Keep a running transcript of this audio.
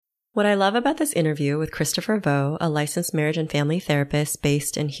What I love about this interview with Christopher Vo, a licensed marriage and family therapist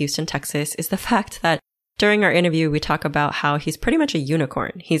based in Houston, Texas, is the fact that during our interview, we talk about how he's pretty much a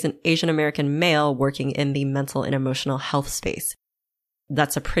unicorn. He's an Asian American male working in the mental and emotional health space.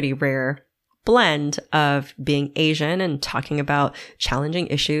 That's a pretty rare blend of being Asian and talking about challenging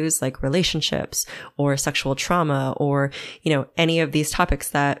issues like relationships or sexual trauma or, any of these topics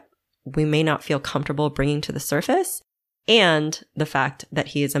that we may not feel comfortable bringing to the surface, and the fact that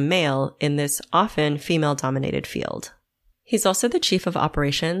he is a male in this often female-dominated field. He's also the chief of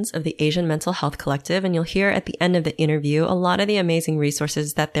operations of the Asian Mental Health Collective, and you'll hear at the end of the interview a lot of the amazing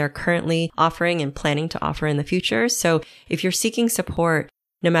resources that they're currently offering and planning to offer in the future. So if you're seeking support,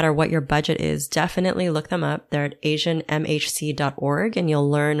 no matter what your budget is, definitely look them up. They're at asianmhc.org, and you'll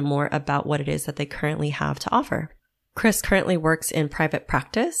learn more about what it is that they currently have to offer. Chris currently works in private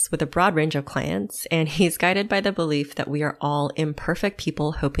practice with a broad range of clients, and he's guided by the belief that we are all imperfect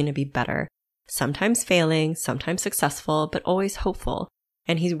people hoping to be better. Sometimes failing, sometimes successful, but always hopeful.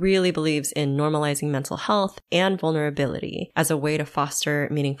 And he really believes in normalizing mental health and vulnerability as a way to foster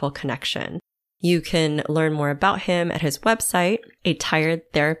meaningful connection. You can learn more about him at his website,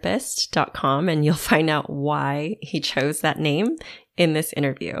 atiredtherapist.com, and you'll find out why he chose that name in this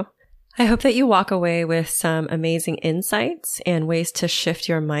interview. I hope that you walk away with some amazing insights and ways to shift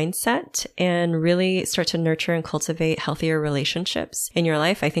your mindset and really start to nurture and cultivate healthier relationships in your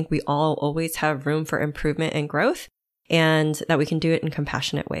life. I think we all always have room for improvement and growth, and that we can do it in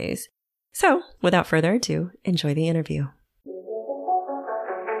compassionate ways. So, without further ado, enjoy the interview.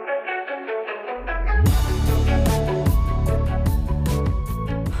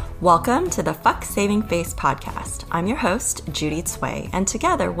 Welcome to the Fuck Saving Face podcast. I'm your host, Judy Tsui, and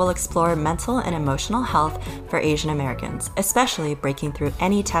together we'll explore mental and emotional health for Asian Americans, especially breaking through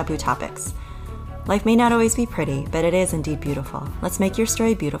any taboo topics. Life may not always be pretty, but it is indeed beautiful. Let's make your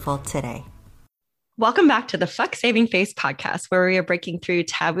story beautiful today. Welcome back to the Fuck Saving Face podcast, where we are breaking through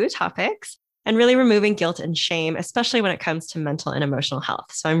taboo topics and really removing guilt and shame, especially when it comes to mental and emotional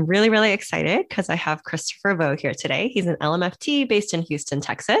health. So I'm really, really excited because I have Christopher Vo here today. He's an LMFT based in Houston,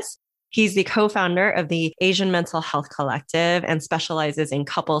 Texas. He's the co-founder of the Asian Mental Health Collective and specializes in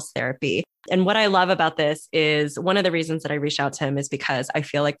couples therapy. And what I love about this is one of the reasons that I reached out to him is because I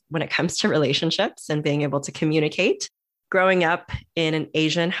feel like when it comes to relationships and being able to communicate, growing up in an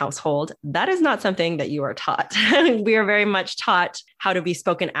Asian household, that is not something that you are taught. We are very much taught how to be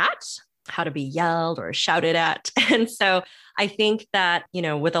spoken at, how to be yelled or shouted at. And so I think that,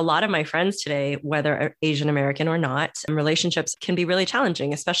 with a lot of my friends today, whether Asian American or not, relationships can be really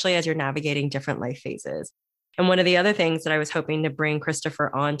challenging, especially as you're navigating different life phases. And one of the other things that I was hoping to bring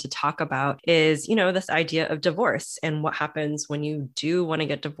Christopher on to talk about is, this idea of divorce and what happens when you do want to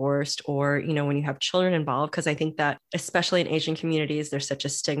get divorced or, when you have children involved, because I think that especially in Asian communities, there's such a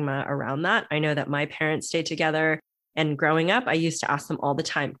stigma around that. I know that my parents stayed together. And growing up, I used to ask them all the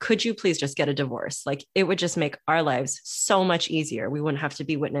time, could you please just get a divorce? Like it would just make our lives so much easier. We wouldn't have to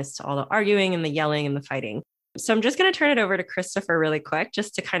be witness to all the arguing and the yelling and the fighting. So I'm just going to turn it over to Christopher really quick,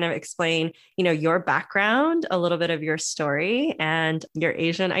 just to kind of explain, your background, a little bit of your story and your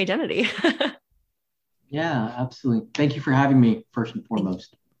Asian identity. Yeah, absolutely. Thank you for having me first and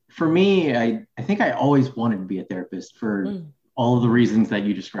foremost. For me, I think I always wanted to be a therapist for all of the reasons that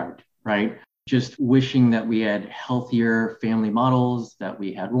you described, right? Just wishing that we had healthier family models, that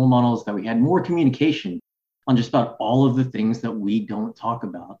we had role models, that we had more communication on just about all of the things that we don't talk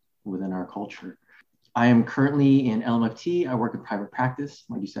about within our culture. I am currently in LMFT. I work in private practice,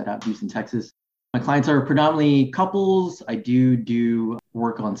 like you said, out in Houston, Texas. My clients are predominantly couples. I do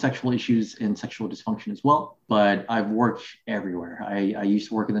work on sexual issues and sexual dysfunction as well, but I've worked everywhere. I used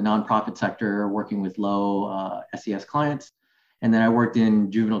to work in the nonprofit sector, working with low SES clients. And then I worked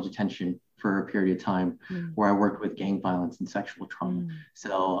in juvenile detention for a period of time where I worked with gang violence and sexual trauma.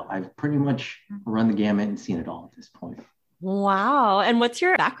 So I've pretty much run the gamut and seen it all at this point. Wow. And what's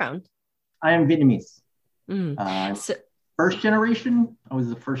your background? I am Vietnamese. So, first generation. I was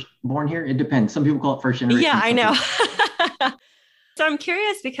the first born here. It depends. Some people call it first generation. Yeah, I know. So I'm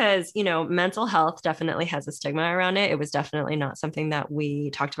curious because, mental health definitely has a stigma around it. It was definitely not something that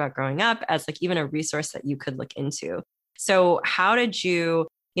we talked about growing up as like even a resource that you could look into. So how did you,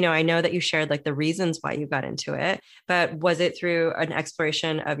 I know that you shared like the reasons why you got into it, but was it through an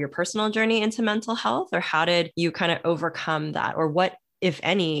exploration of your personal journey into mental health, or how did you kind of overcome that? Or what, if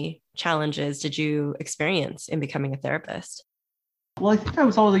any, challenges did you experience in becoming a therapist? Well, I think I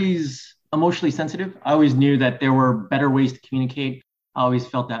was always emotionally sensitive. I always knew that there were better ways to communicate. I always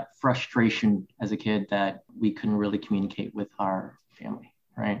felt that frustration as a kid that we couldn't really communicate with our family,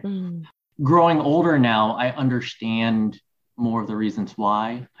 right? Growing older now, I understand more of the reasons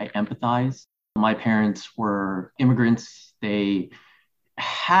why. I empathize. My parents were immigrants. They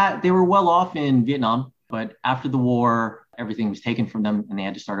were well off in Vietnam, but after the war, everything was taken from them and they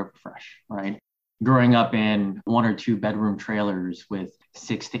had to start over fresh, right? Growing up in 1 or 2 bedroom trailers with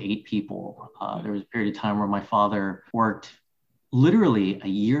 6 to 8 people, there was a period of time where my father worked literally a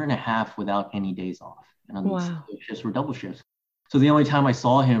year and a half without any days off. And on these shifts were double shifts. So the only time I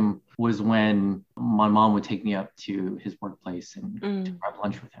saw him was when my mom would take me up to his workplace and to grab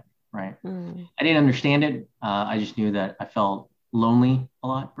lunch with him, right? I didn't understand it. I just knew that I felt lonely a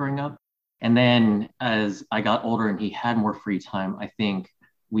lot growing up. And then as I got older and he had more free time, I think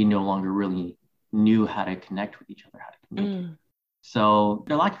we no longer really knew how to connect with each other, how to communicate. So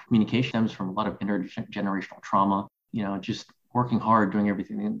the lack of communication stems from a lot of intergenerational trauma, just working hard, doing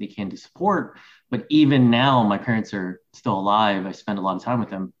everything they can to support. But even now, my parents are still alive. I spend a lot of time with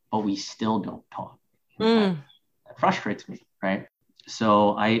them, but we still don't talk. That frustrates me, right?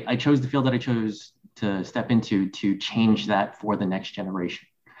 So I chose the field that I chose to step into to change that for the next generation,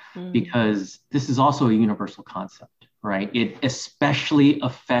 because this is also a universal concept, right? It especially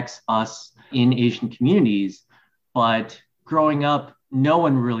affects us in Asian communities, but growing up, no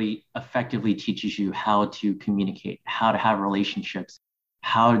one really effectively teaches you how to communicate, how to have relationships,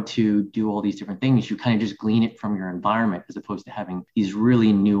 how to do all these different things. You kind of just glean it from your environment as opposed to having these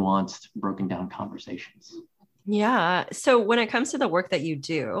really nuanced, broken down conversations. Yeah. So when it comes to the work that you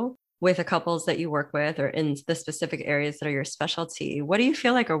do with the couples that you work with or in the specific areas that are your specialty, what do you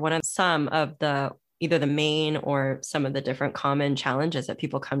feel like are some of the either the main or some of the different common challenges that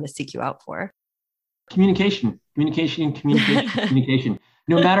people come to seek you out for? Communication.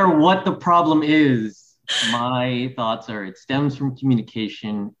 No matter what the problem is, my thoughts are it stems from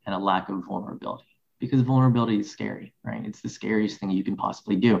communication and a lack of vulnerability, because vulnerability is scary, right? It's the scariest thing you can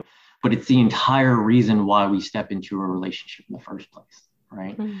possibly do, but it's the entire reason why we step into a relationship in the first place,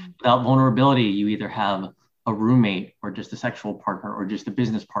 right? Without vulnerability, you either have a roommate or just a sexual partner or just a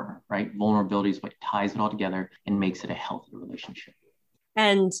business partner, right? Vulnerability is what ties it all together and makes it a healthy relationship.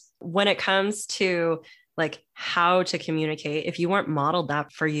 And when it comes to like how to communicate, if you weren't modeled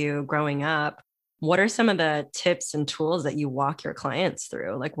that for you growing up, what are some of the tips and tools that you walk your clients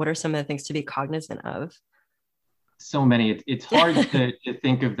through? Like, what are some of the things to be cognizant of? So many. It's hard to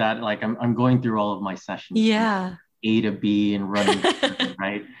think of that. Like I'm going through all of my sessions. Yeah. A to B and running,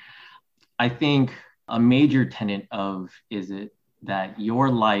 right? I think a major tenet is it that your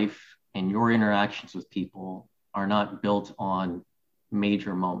life and your interactions with people are not built on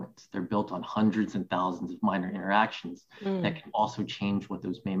major moments. They're built on hundreds and thousands of minor interactions that can also change what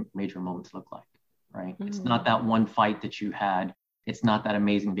those major moments look like, right? It's not that one fight that you had. It's not that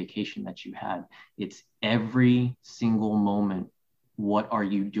amazing vacation that you had. It's every single moment. What are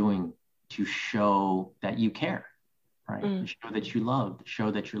you doing to show that you care, right? To show that you love, to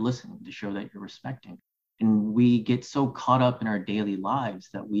show that you're listening, to show that you're respecting. And we get so caught up in our daily lives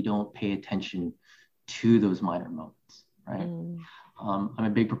that we don't pay attention to those minor moments, right? I'm a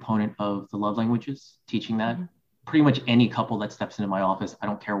big proponent of the love languages, teaching that. Pretty much any couple that steps into my office, I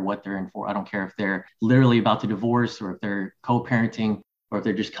don't care what they're in for. I don't care if they're literally about to divorce or if they're co-parenting or if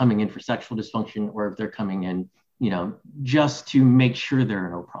they're just coming in for sexual dysfunction or if they're coming in, just to make sure there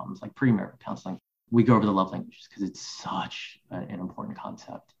are no problems, like premarital counseling. We go over the love languages because it's such an important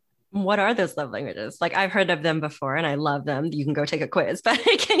concept. What are those love languages? Like I've heard of them before and I love them. You can go take a quiz, but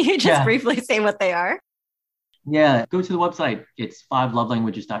can you just briefly say what they are? Yeah, go to the website. It's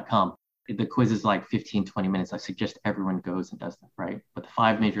 5lovelanguages.com. The quiz is like 15, 20 minutes. I suggest everyone goes and does that, right? But the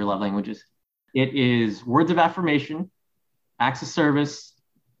 5 major love languages, it is words of affirmation, acts of service,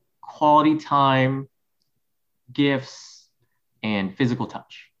 quality time, gifts, and physical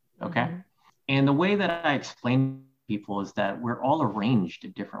touch, okay? And the way that I explain to people is that we're all arranged a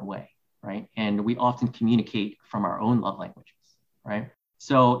different way, right? And we often communicate from our own love languages, right?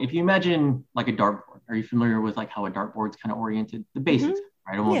 So if you imagine like a dartboard, are you familiar with like how a dartboard's kind of oriented? The basics,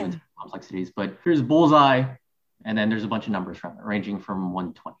 right? I won't go into complexities, but there's a bullseye and then there's a bunch of numbers from it, ranging from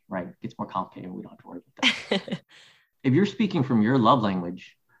 1 to 20, right? It gets more complicated. We don't have to worry about that. If you're speaking from your love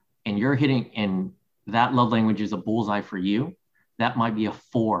language and you're hitting, and that love language is a bullseye for you, that might be a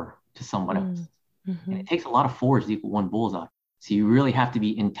 4 to someone else. And it takes a lot of 4s to equal 1 bullseye. So you really have to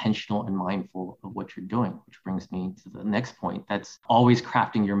be intentional and mindful of what you're doing, which brings me to the next point. That's always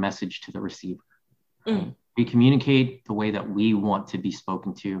crafting your message to the receiver. Right? We communicate the way that we want to be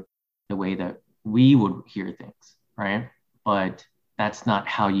spoken to, the way that we would hear things, right? But that's not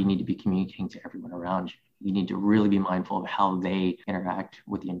how you need to be communicating to everyone around you. You need to really be mindful of how they interact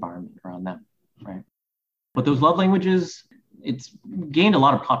with the environment around them, right? But those love languages, it's gained a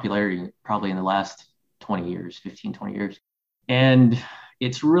lot of popularity probably in the last 20 years, 15, 20 years. And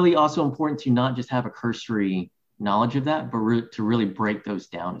it's really also important to not just have a cursory knowledge of that, but to really break those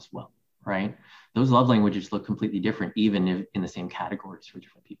down as well, right? Those love languages look completely different, even if in the same categories for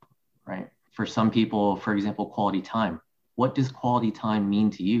different people, right? For some people, for example, quality time. What does quality time mean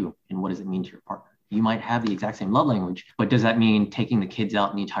to you? And what does it mean to your partner? You might have the exact same love language, but does that mean taking the kids out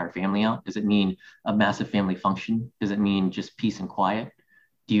and the entire family out? Does it mean a massive family function? Does it mean just peace and quiet?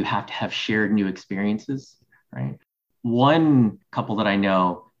 Do you have to have shared new experiences, right? One couple that I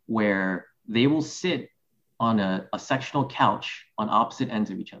know where they will sit on a sectional couch on opposite ends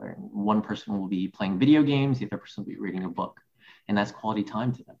of each other. One person will be playing video games, the other person will be reading a book. And that's quality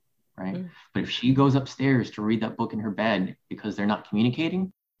time to them, right? But if she goes upstairs to read that book in her bed because they're not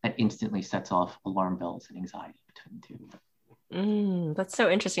communicating, that instantly sets off alarm bells and anxiety between the two. That's so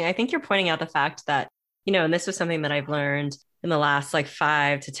interesting. I think you're pointing out the fact that, and this was something that I've learned in the last like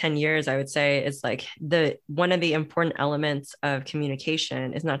 5 to 10 years, I would say, is like one of the important elements of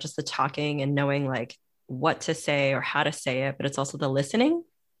communication is not just the talking and knowing like what to say or how to say it, but it's also the listening.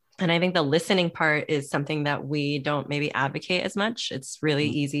 And I think the listening part is something that we don't maybe advocate as much. It's really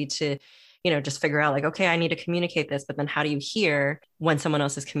easy to, just figure out like, okay, I need to communicate this, but then how do you hear when someone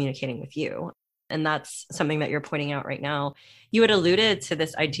else is communicating with you? And that's something that you're pointing out right now. You had alluded to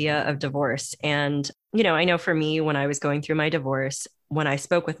this idea of divorce. And, I know for me, when I was going through my divorce, when I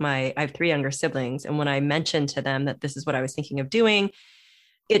spoke with I have 3 younger siblings, and when I mentioned to them that this is what I was thinking of doing,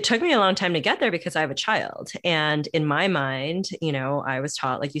 it took me a long time to get there because I have a child. And in my mind, I was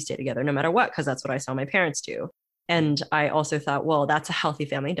taught like you stay together no matter what, because that's what I saw my parents do. And I also thought, well, that's a healthy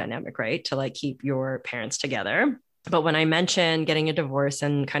family dynamic, right? To like keep your parents together. But when I mentioned getting a divorce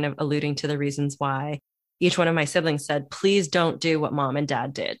and kind of alluding to the reasons why, each one of my siblings said, please don't do what mom and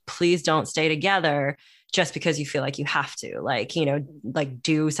dad did. Please don't stay together just because you feel like you have to, like, like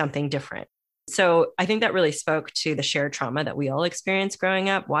do something different. So I think that really spoke to the shared trauma that we all experienced growing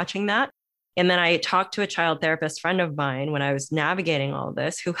up watching that. And then I talked to a child therapist friend of mine when I was navigating all of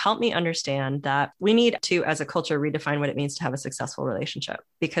this, who helped me understand that we need to, as a culture, redefine what it means to have a successful relationship,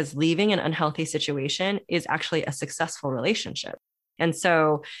 because leaving an unhealthy situation is actually a successful relationship. And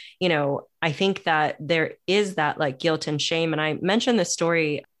so, I think that there is that like guilt and shame. And I mentioned this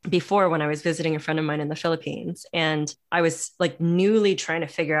story before when I was visiting a friend of mine in the Philippines, and I was like newly trying to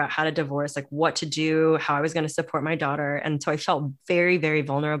figure out how to divorce, like what to do, how I was going to support my daughter. And so I felt very, very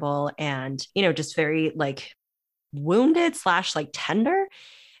vulnerable and, just very like wounded / like tender.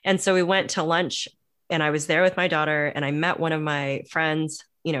 And so we went to lunch and I was there with my daughter and I met one of my friends,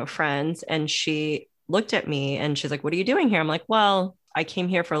 and she looked at me and she's like, what are you doing here? I'm like, well, I came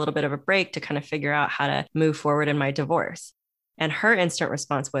here for a little bit of a break to kind of figure out how to move forward in my divorce. And her instant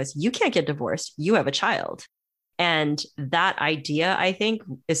response was, you can't get divorced. You have a child. And that idea, I think,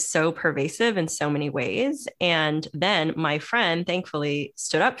 is so pervasive in so many ways. And then my friend thankfully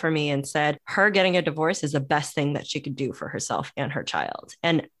stood up for me and said, her getting a divorce is the best thing that she could do for herself and her child.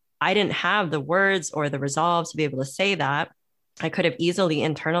 And I didn't have the words or the resolve to be able to say that. I could have easily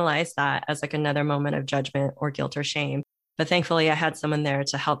internalized that as like another moment of judgment or guilt or shame. But thankfully, I had someone there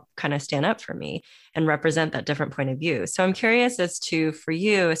to help kind of stand up for me and represent that different point of view. So I'm curious as to, for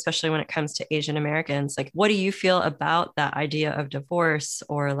you, especially when it comes to Asian Americans, like, what do you feel about that idea of divorce,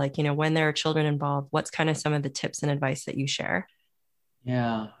 or like, when there are children involved, what's kind of some of the tips and advice that you share?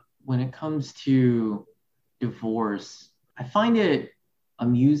 Yeah, when it comes to divorce, I find it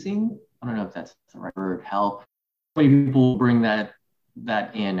amusing. I don't know if that's the right word, how many people bring that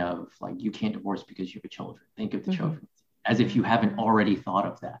in of like, you can't divorce because you have children. Think of the children, as if you haven't already thought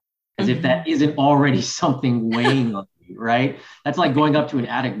of that, as if that isn't already something weighing on you, right? That's like going up to an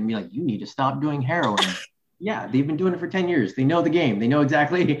addict and be like, you need to stop doing heroin. Yeah, they've been doing it for 10 years. They know the game. They know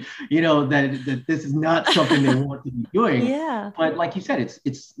exactly, that this is not something they want to be doing. Yeah. But like you said,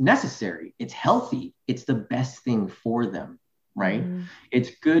 it's necessary. It's healthy. It's the best thing for them, right?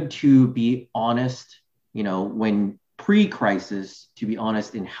 It's good to be honest, when pre-crisis, to be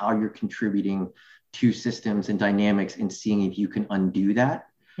honest in how you're contributing to systems and dynamics and seeing if you can undo that.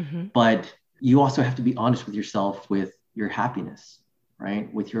 But you also have to be honest with yourself, with your happiness,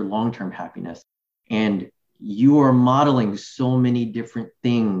 right? With your long-term happiness. And you are modeling so many different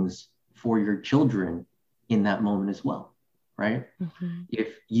things for your children in that moment as well, right?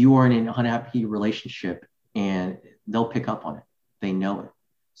 If you are in an unhappy relationship, and they'll pick up on it, they know it.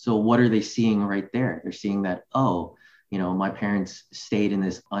 So what are they seeing right there? They're seeing that, oh, my parents stayed in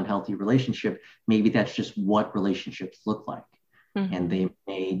this unhealthy relationship. Maybe that's just what relationships look like. And they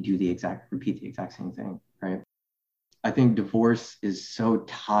may repeat the exact same thing, right? I think divorce is so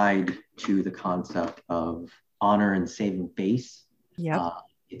tied to the concept of honor and saving face. Yeah.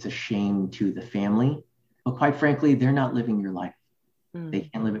 It's a shame to the family. But quite frankly, they're not living your life. Mm. They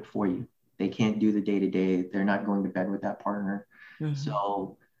can't live it for you. They can't do the day to day. They're not going to bed with that partner. Mm-hmm.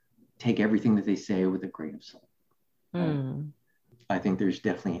 So take everything that they say with a grain of salt. Right? I think there's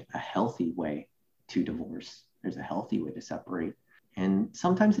definitely a healthy way to divorce. There's a healthy way to separate. And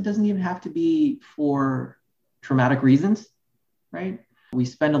sometimes it doesn't even have to be for traumatic reasons, right? We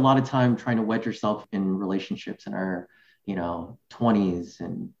spend a lot of time trying to wedge ourselves in relationships in our, 20s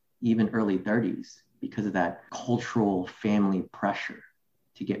and even early 30s because of that cultural family pressure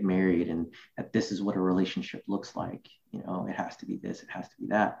to get married and that this is what a relationship looks like. It has to be this, it has to be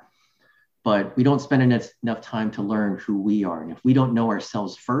that. But we don't spend enough time to learn who we are. And if we don't know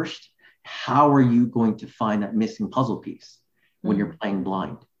ourselves first, how are you going to find that missing puzzle piece when you're playing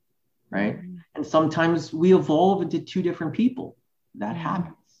blind, right? And sometimes we evolve into two different people. That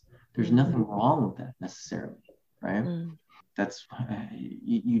happens. There's nothing wrong with that necessarily, right? That's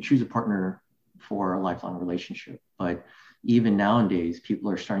you choose a partner for a lifelong relationship. But even nowadays,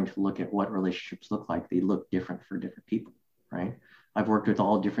 people are starting to look at what relationships look like. They look different for different people, right? I've worked with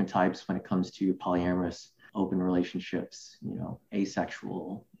all different types when it comes to polyamorous, open relationships,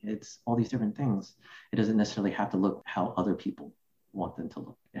 asexual. It's all these different things. It doesn't necessarily have to look how other people want them to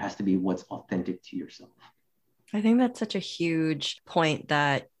look. It has to be what's authentic to yourself. I think that's such a huge point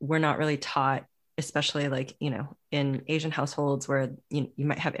that we're not really taught, especially like, in Asian households where you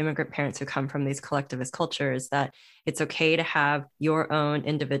might have immigrant parents who come from these collectivist cultures, that it's okay to have your own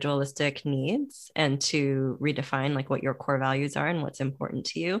individualistic needs and to redefine like what your core values are and what's important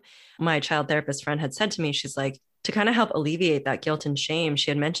to you. My child therapist friend had said to me, she's like, to kind of help alleviate that guilt and shame, she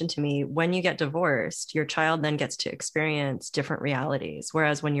had mentioned to me, when you get divorced, your child then gets to experience different realities.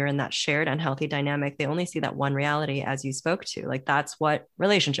 Whereas when you're in that shared unhealthy dynamic, they only see that one reality, as you spoke to. Like that's what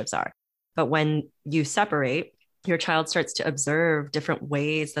relationships are. But when you separate, your child starts to observe different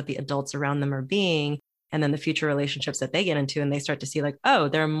ways that the adults around them are being, and then the future relationships that they get into, and they start to see like, oh,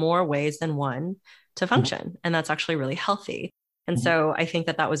 there are more ways than one to function. And that's actually really healthy. And so I think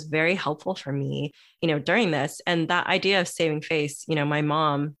that was very helpful for me, during this. And that idea of saving face, my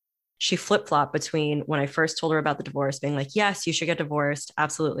mom, she flip-flopped between when I first told her about the divorce, being like, yes, you should get divorced.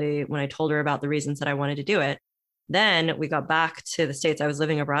 Absolutely. When I told her about the reasons that I wanted to do it. Then we got back to the States. I was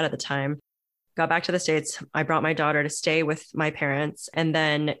living abroad at the time, got back to the States. I brought my daughter to stay with my parents. And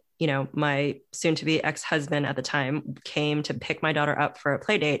then, my soon-to-be ex-husband at the time came to pick my daughter up for a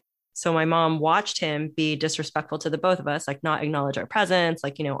play date. So my mom watched him be disrespectful to the both of us, like not acknowledge our presence,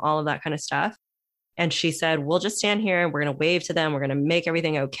 like, all of that kind of stuff. And she said, we'll just stand here. We're going to wave to them. We're going to make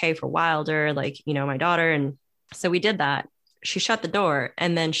everything okay for Wilder, like, my daughter. And so we did that. She shut the door.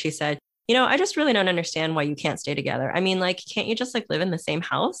 And then she said, I just really don't understand why you can't stay together. I mean, like, can't you just like live in the same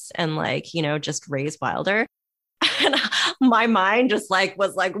house and like, just raise Wilder? And my mind just like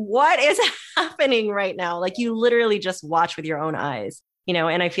was like, what is happening right now? Like you literally just watch with your own eyes.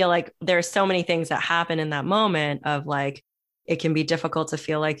 And I feel like there's so many things that happen in that moment of like, it can be difficult to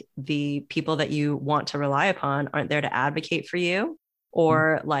feel like the people that you want to rely upon aren't there to advocate for you,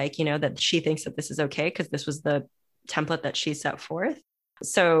 or like, that she thinks that this is okay because this was the template that she set forth.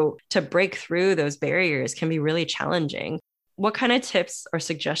 So to break through those barriers can be really challenging. What kind of tips or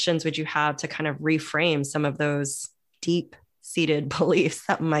suggestions would you have to kind of reframe some of those deep-seated beliefs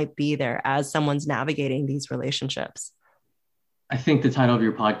that might be there as someone's navigating these relationships? I think the title of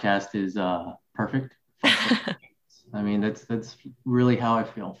your podcast is perfect. I mean, that's really how I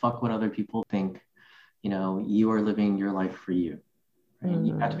feel. Fuck what other people think. You are living your life for you. Right?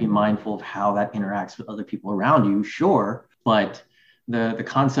 You have to be mindful of how that interacts with other people around you, sure. But the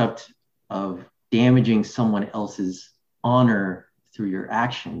concept of damaging someone else's honor through your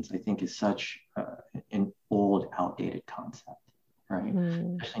actions, I think, is such an old, outdated concept, right?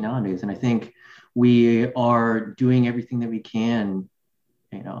 Especially nowadays. And I think we are doing everything that we can,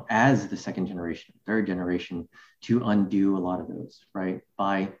 as the second generation, third generation, to undo a lot of those, right?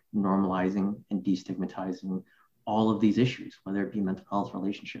 By normalizing and destigmatizing all of these issues, whether it be mental health,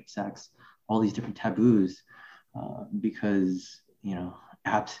 relationship, sex, all these different taboos, because,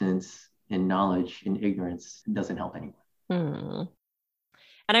 abstinence in knowledge and ignorance doesn't help anyone.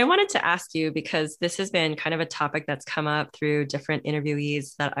 And I wanted to ask you, because this has been kind of a topic that's come up through different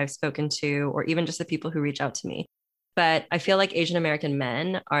interviewees that I've spoken to, or even just the people who reach out to me. But I feel like Asian American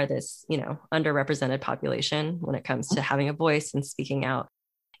men are this, underrepresented population when it comes to having a voice and speaking out.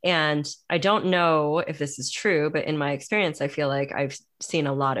 And I don't know if this is true, but in my experience, I feel like I've seen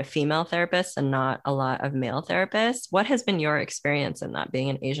a lot of female therapists and not a lot of male therapists. What has been your experience in that, being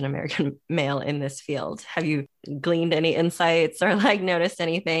an Asian American male in this field? Have you gleaned any insights or like noticed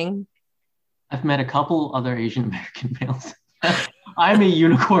anything? I've met a couple other Asian American males. I'm a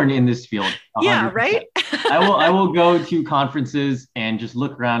unicorn in this field. 100%. Yeah, right? I will go to conferences and just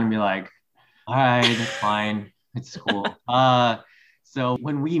look around and be like, all right, that's fine. It's cool. So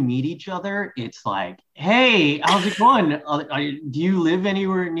when we meet each other, it's like, hey, how's it going? Do you live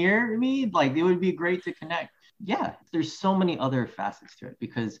anywhere near me? Like, it would be great to connect. Yeah, there's so many other facets to it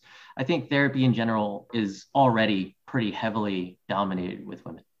because I think therapy in general is already pretty heavily dominated with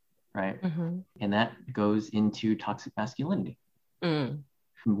women, right? Mm-hmm. And that goes into toxic masculinity. Mm.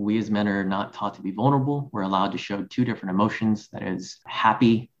 We as men are not taught to be vulnerable. We're allowed to show two different emotions, that is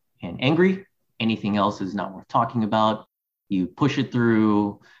happy and angry. Anything else is not worth talking about. You push it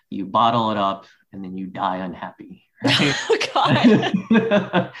through, you bottle it up, and then you die unhappy. Right? Oh,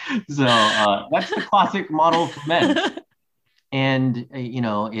 God. So that's the classic model for men. And,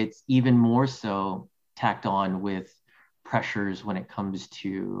 it's even more so tacked on with pressures when it comes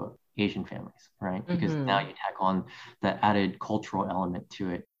to Asian families, right? Because now you tack on that added cultural element to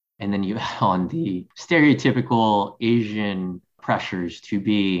it. And then you add on the stereotypical Asian pressures to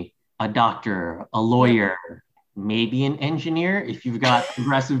be a doctor, a lawyer, maybe an engineer if you've got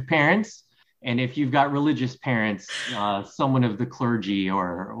progressive parents. And if you've got religious parents, someone of the clergy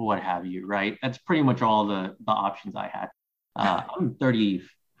or what have you, right? That's pretty much all the options I had. I'm 30,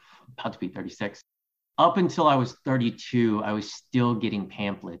 about to be 36. Up until I was 32, I was still getting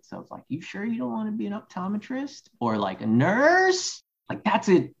pamphlets of like, you sure you don't want to be an optometrist or like a nurse? Like that's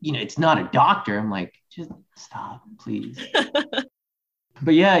it, it's not a doctor. I'm like, just stop, please.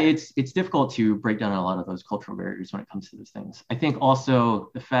 But yeah, it's difficult to break down a lot of those cultural barriers when it comes to those things. I think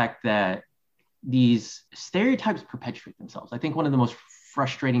also the fact that these stereotypes perpetuate themselves. I think one of the most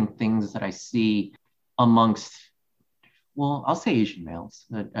frustrating things that I see amongst, well, I'll say Asian males,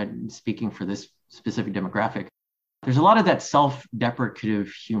 speaking for this specific demographic, there's a lot of that self-deprecative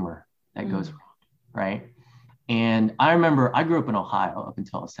humor that goes around, right? And I remember I grew up in Ohio up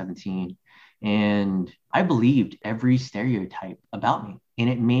until I was 17, and I believed every stereotype about me. And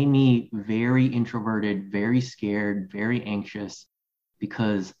it made me very introverted, very scared, very anxious,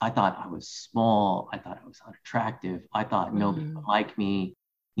 because I thought I was small. I thought I was unattractive. I thought nobody would like me,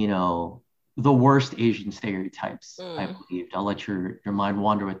 the worst Asian stereotypes, I believed. I'll let your mind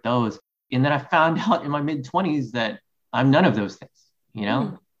wander with those. And then I found out in my mid-20s that I'm none of those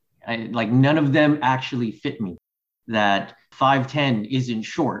things, like none of them actually fit me, that 5'10" isn't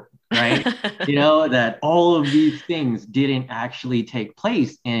short, right? That all of these things didn't actually take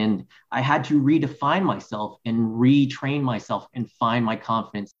place. And I had to redefine myself and retrain myself and find my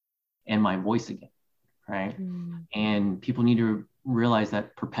confidence and my voice again, right? And people need to realize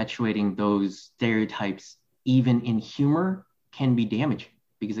that perpetuating those stereotypes, even in humor, can be damaging.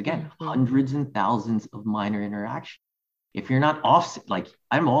 Because again, hundreds and thousands of minor interactions. If you're not offset, like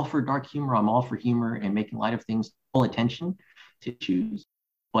I'm all for dark humor, I'm all for humor and making light of things, full attention to issues.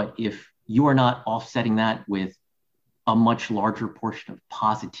 But if you are not offsetting that with a much larger portion of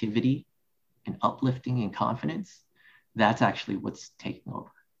positivity and uplifting and confidence, that's actually what's taking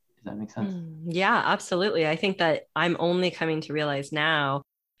over. Does that make sense? Yeah, absolutely. I think that I'm only coming to realize now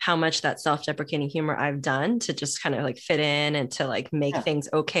how much that self-deprecating humor I've done to just kind of like fit in and to like make things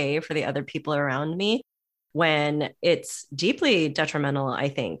okay for the other people around me, when it's deeply detrimental, I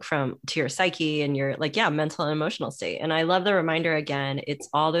think, to your psyche and your mental and emotional state. And I love the reminder again, it's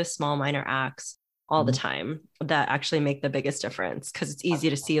all those small minor acts all the time that actually make the biggest difference, because it's easy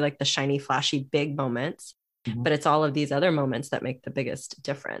to see like the shiny, flashy, big moments, but it's all of these other moments that make the biggest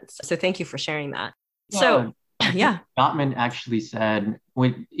difference. So thank you for sharing that. So Gottman actually said,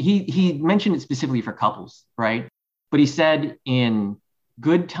 he mentioned it specifically for couples, right? But he said in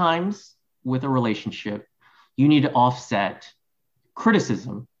good times with a relationship, you need to offset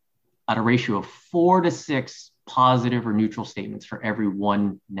criticism at a ratio of 4 to 6 positive or neutral statements for every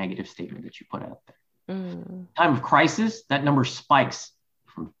one negative statement that you put out there. Time of crisis, that number spikes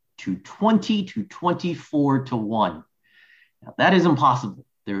from 20 to 24 to 1. Now, that is impossible.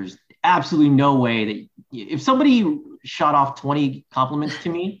 There's absolutely no way that if somebody shot off 20 compliments to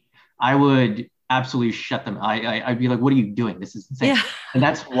me, I would absolutely shut them. I'd be like, what are you doing? This is insane. Yeah. And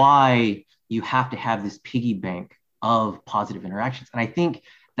that's why you have to have this piggy bank of positive interactions. And I think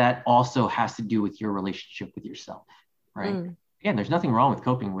that also has to do with your relationship with yourself, right? Again, there's nothing wrong with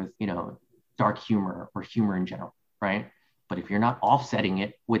coping with, dark humor or humor in general, right? But if you're not offsetting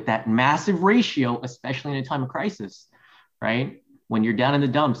it with that massive ratio, especially in a time of crisis, right? When you're down in the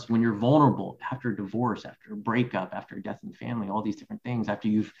dumps, when you're vulnerable after a divorce, after a breakup, after a death in the family, all these different things, after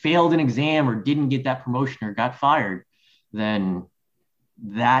you've failed an exam or didn't get that promotion or got fired, then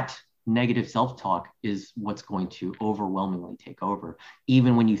that negative self-talk is what's going to overwhelmingly take over,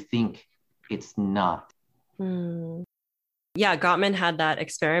 even when you think it's not. Yeah, Gottman had that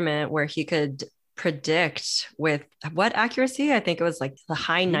experiment where he could predict with what accuracy? I think it was like the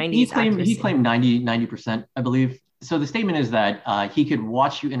high 90s he accuracy. claimed 90%, I believe. So the statement is that he could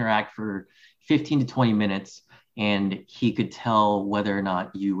watch you interact for 15 to 20 minutes and he could tell whether or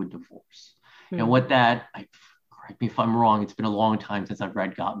not you would divorce. And what that, correct me if I'm wrong, it's been a long time since I've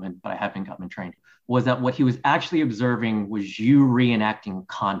read Gottman, but I have been Gottman trained, was that what he was actually observing was you reenacting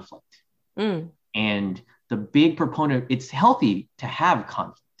conflict. And the big proponent, it's healthy to have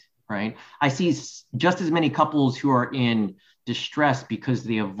conflict, right? I see just as many couples who are in distress because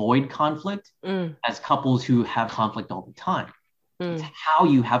they avoid conflict as couples who have conflict all the time. It's how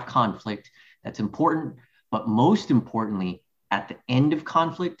you have conflict that's important. But most importantly, at the end of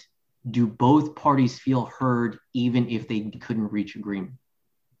conflict, do both parties feel heard even if they couldn't reach agreement?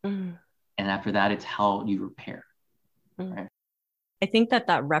 And after that, it's how you repair. Right? I think that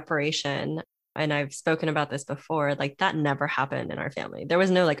reparation, and I've spoken about this before, like that never happened in our family. There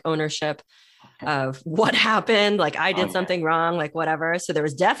was no like ownership of what happened. Like I did something wrong, like whatever. So there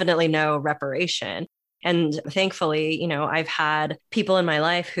was definitely no reparation. And thankfully, I've had people in my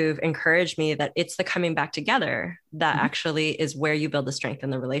life who've encouraged me that it's the coming back together that actually is where you build the strength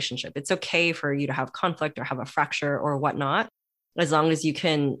in the relationship. It's okay for you to have conflict or have a fracture or whatnot, as long as you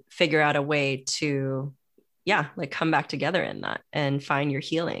can figure out a way to, like come back together in that and find your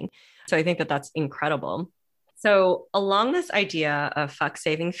healing. So I think that that's incredible. So along this idea of fuck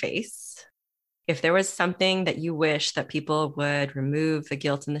saving face, if there was something that you wish that people would remove the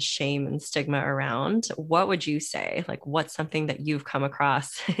guilt and the shame and stigma around, what would you say? Like, what's something that you've come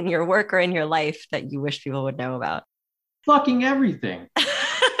across in your work or in your life that you wish people would know about? Fucking everything.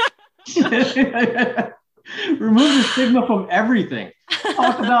 Remove the stigma from everything.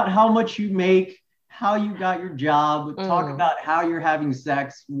 Talk about how much you make, how you got your job, talk about how you're having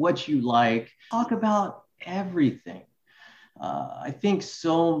sex, what you like, talk about everything. I think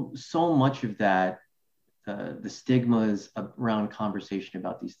so much of that, the stigmas around conversation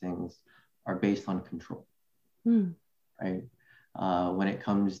about these things are based on control, right? When it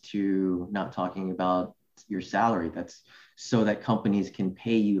comes to not talking about your salary, that's so that companies can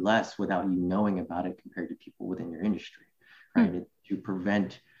pay you less without you knowing about it compared to people within your industry, right? To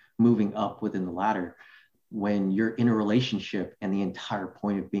prevent moving up within the ladder. When you're in a relationship and the entire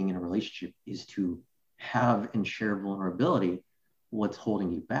point of being in a relationship is to have and share vulnerability, what's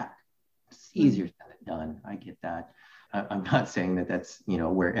holding you back? It's easier said than done. I get that. I'm not saying that that's,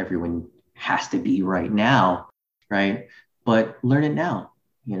 where everyone has to be right now, right? But learn it now.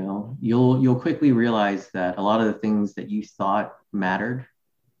 You'll quickly realize that a lot of the things that you thought mattered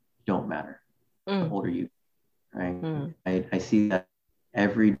don't matter the older you, right? I see that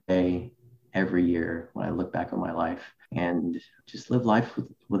every day, every year when I look back on my life, and just live life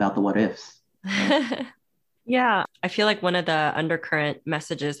without the what ifs. Yeah, I feel like one of the undercurrent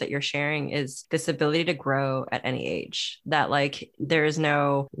messages that you're sharing is this ability to grow at any age, that like there is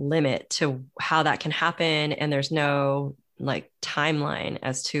no limit to how that can happen. And there's no like timeline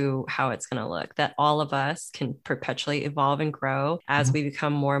as to how it's going to look, that all of us can perpetually evolve and grow as we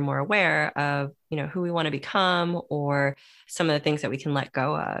become more and more aware of, who we want to become or some of the things that we can let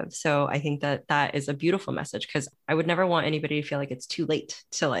go of. So I think that is a beautiful message, because I would never want anybody to feel like it's too late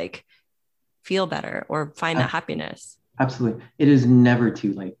to like feel better or find that happiness. Absolutely. It is never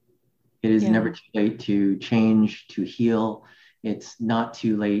too late. It is never too late to change, to heal. It's not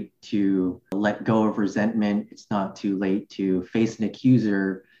too late to let go of resentment. It's not too late to face an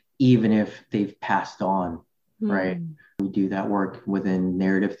accuser, even if they've passed on, right? We do that work within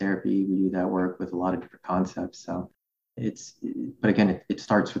narrative therapy. We do that work with a lot of different concepts. So but again, it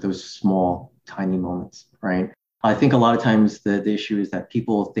starts with those small, tiny moments, right? I think a lot of times the issue is that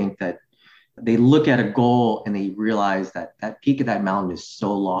people think that they look at a goal and they realize that that peak of that mountain is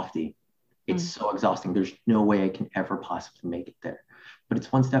so lofty. It's so exhausting. There's no way I can ever possibly make it there. But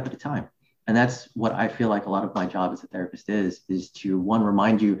it's one step at a time. And that's what I feel like a lot of my job as a therapist is to, one,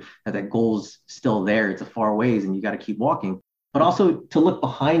 remind you that that goal's still there. It's a far ways and you got to keep walking, but also to look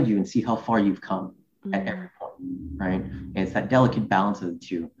behind you and see how far you've come at every point, right? And it's that delicate balance of the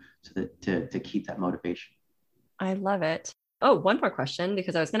two, so that to keep that motivation. I love it. Oh, one more question,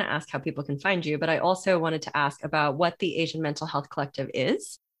 because I was going to ask how people can find you, but I also wanted to ask about what the Asian Mental Health Collective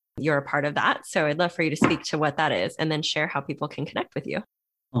is. You're a part of that. So I'd love for you to speak to what that is and then share how people can connect with you.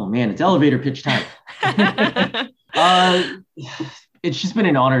 Oh man, it's elevator pitch time. It's just been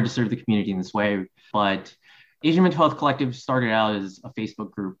an honor to serve the community in this way. But Asian Mental Health Collective started out as a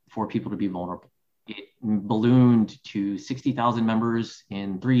Facebook group for people to be vulnerable. It ballooned to 60,000 members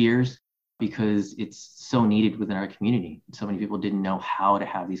in 3 years because it's so needed within our community. So many people didn't know how to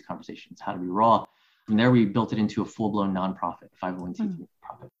have these conversations, how to be raw. From there, we built it into a full-blown nonprofit, 501c3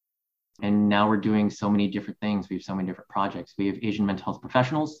 nonprofit. And now we're doing so many different things. We have so many different projects. We have Asian mental health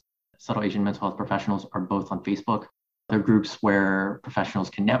professionals. Subtle Asian mental health professionals are both on Facebook. They're groups where professionals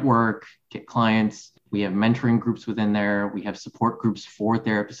can network, get clients. We have mentoring groups within there. We have support groups for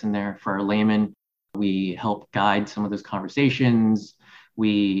therapists in there. For our laymen, we help guide some of those conversations.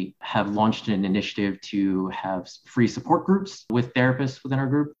 We have launched an initiative to have free support groups with therapists within our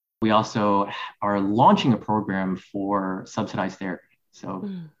group. We also are launching a program for subsidized therapy. So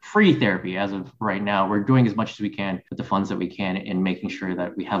free therapy as of right now. We're doing as much as we can with the funds that we can and making sure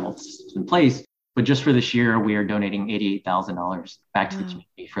that we have all the systems in place. But just for this year, we are donating $88,000 back to the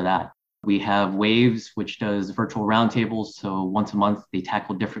community for that. We have Waves, which does virtual roundtables. So once a month, they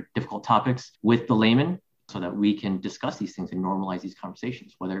tackle different difficult topics with the layman so that we can discuss these things and normalize these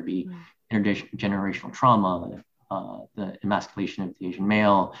conversations, whether it be intergenerational trauma, the emasculation of the Asian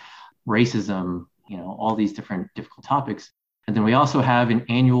male, racism, all these different difficult topics. And then we also have an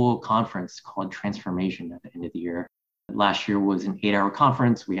annual conference called Transformation at the end of the year. Last year was an 8-hour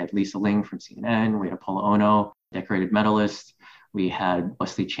conference. We had Lisa Ling from CNN. We had Apollo Ono, decorated medalist. We had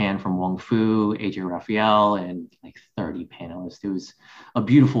Wesley Chan from Wong Fu, AJ Raphael, and like 30 panelists. It was a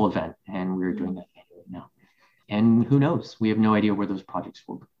beautiful event, and we're doing that annually now. And who knows? We have no idea where those projects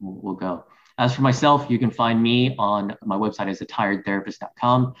will go. As for myself, you can find me on my website as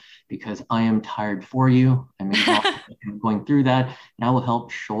atiredtherapist.com because I am tired for you. I'm going through that, and I will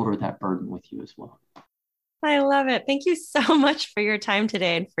help shoulder that burden with you as well. I love it. Thank you so much for your time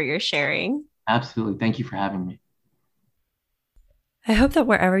today and for your sharing. Absolutely. Thank you for having me. I hope that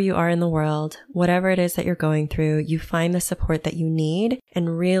wherever you are in the world, whatever it is that you're going through, you find the support that you need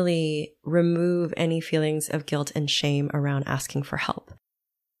and really remove any feelings of guilt and shame around asking for help.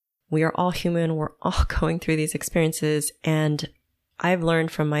 We are all human. We're all going through these experiences. And I've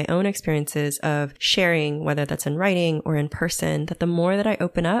learned from my own experiences of sharing, whether that's in writing or in person, that the more that I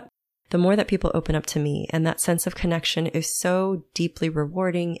open up, the more that people open up to me. And that sense of connection is so deeply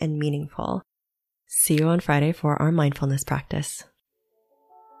rewarding and meaningful. See you on Friday for our mindfulness practice.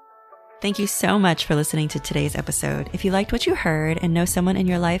 Thank you so much for listening to today's episode. If you liked what you heard and know someone in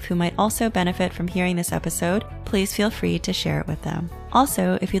your life who might also benefit from hearing this episode, please feel free to share it with them.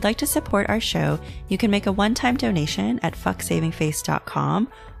 Also, if you'd like to support our show, you can make a one-time donation at fucksavingface.com,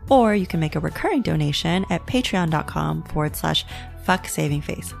 or you can make a recurring donation at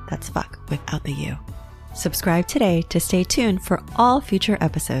patreon.com/fucksavingface. That's fuck without the U. Subscribe today to stay tuned for all future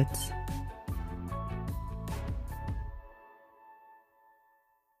episodes.